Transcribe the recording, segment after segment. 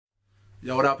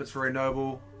Yo, what up? It's Rory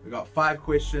Noble. We got 5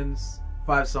 questions,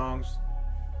 5 songs.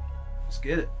 Let's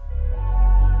get it.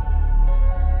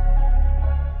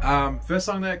 First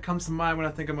song that comes to mind when I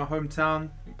think of my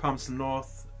hometown, Palmerston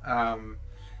North.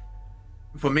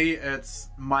 For me, it's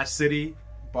My City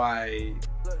by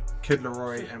Kid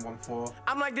Laroi and 1-4.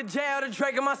 I'm like the jail, the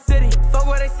Drake of my city. Fuck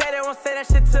what they say, they won't say that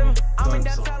shit to me. I'm in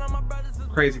that town, my brothers.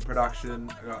 Crazy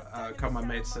production. I got a couple of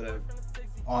my mates that are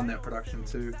on that production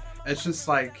too. It's just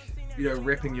like, you know,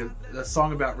 repping the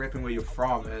song about repping where you're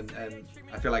from, and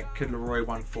I feel like Kid Laroi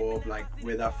 1-4, like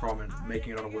where they're from and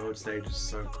making it on a world stage is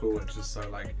so cool. It's just so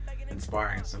like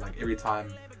inspiring. So like every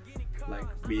time like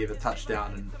we either touch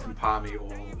down in Palmy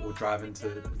or drive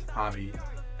into Palmy,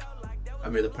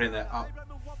 I'm either putting that up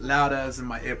loud as in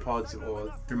my AirPods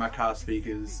or through my car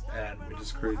speakers, and we're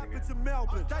just cruising it.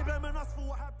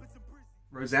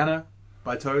 Rosanna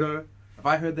by ToTo. If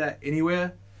I heard that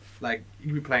anywhere, like you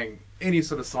could be playing any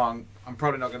sort of song, I'm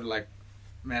probably not gonna like,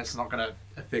 man, it's not gonna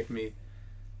affect me.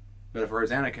 But if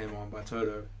Rosanna came on by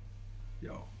ToTo,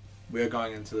 yo, we're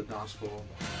going into the dance floor.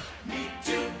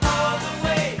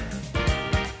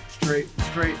 Straight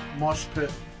mosh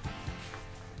pit.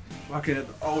 Fucking at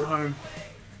the old home.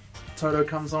 ToTo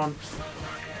comes on.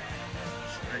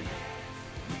 Straight.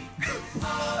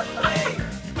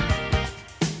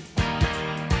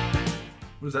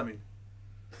 What does that mean?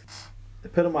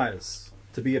 Epitomize.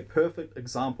 To be a perfect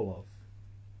example of.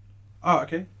 Oh,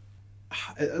 okay.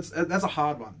 That's a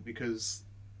hard one because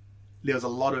there's a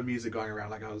lot of music going around.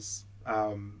 Like I was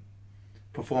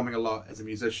performing a lot as a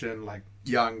musician, like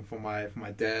young for my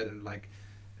dad, and like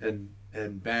and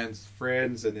bands,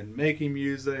 friends, and then making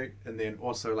music, and then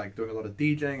also like doing a lot of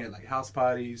DJing at like house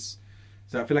parties.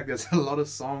 So I feel like there's a lot of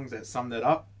songs that sum that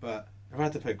up. But if I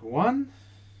had to pick one,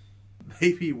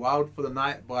 maybe "Wild for the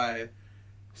Night" by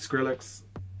Skrillex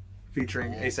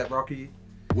featuring A$AP Rocky.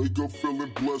 Wake up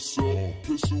feeling blessed up,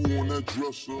 pistol on that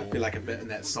dresser. I feel like a bit in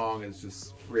that song is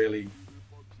just really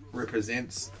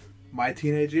represents my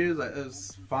teenage years. Like, it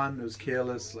was fun, it was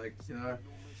careless, like, you know,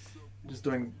 just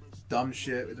doing dumb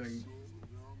shit, we're doing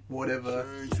whatever.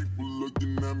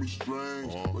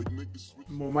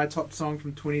 Well, my top song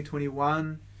from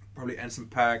 2021, probably Anderson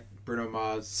 .Paak, Bruno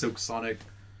Mars, Silk Sonic,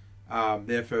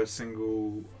 their first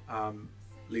single,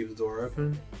 Leave the Door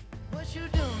Open. What you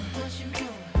doing? What you doing?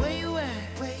 Where you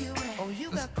at? Where you at? Oh, you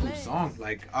That's got a cool song.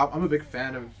 Like, I'm a big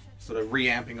fan of sort of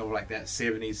reamping of like that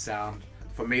 70s sound.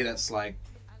 For me, that's like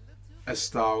a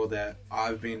style that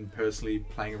I've been personally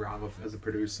playing around with as a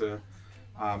producer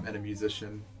and a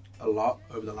musician a lot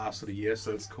over the last sort of year.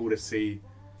 So it's cool to see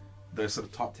those sort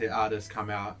of top tier artists come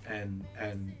out and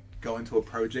go into a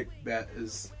project that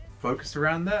is focused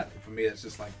around that. For me, it's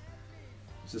just like,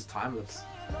 it's just timeless.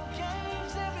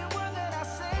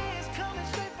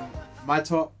 My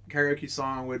top karaoke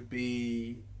song would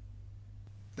be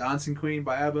Dancing Queen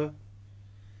by ABBA.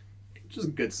 It's just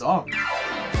a good song.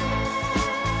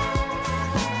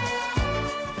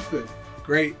 It's a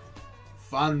great,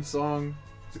 fun song.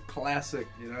 It's a classic,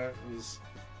 you know. It was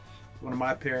one of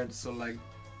my parents' sort of like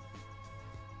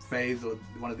faves, or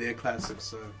one of their classics,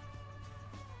 so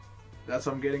that's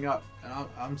what I'm getting up, and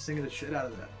I'm singing the shit out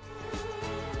of that.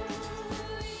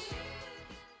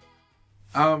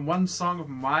 One song of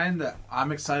mine that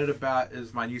I'm excited about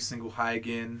is my new single High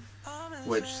Again,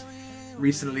 which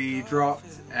recently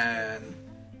dropped, and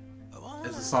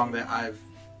it's a song that I've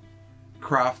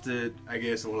crafted, I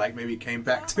guess, or like maybe came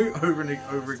back to over and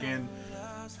over again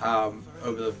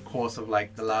over the course of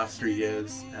like the last 3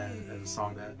 years, and it's a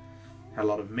song that had a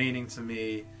lot of meaning to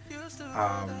me,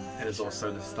 and is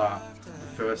also the start, the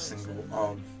first single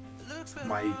of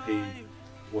my EP,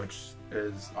 which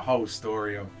is a whole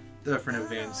story of different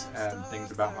events and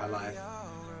things about my life,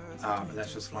 and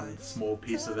that's just one small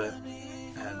piece of it,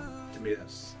 and to me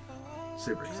that's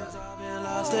super exciting.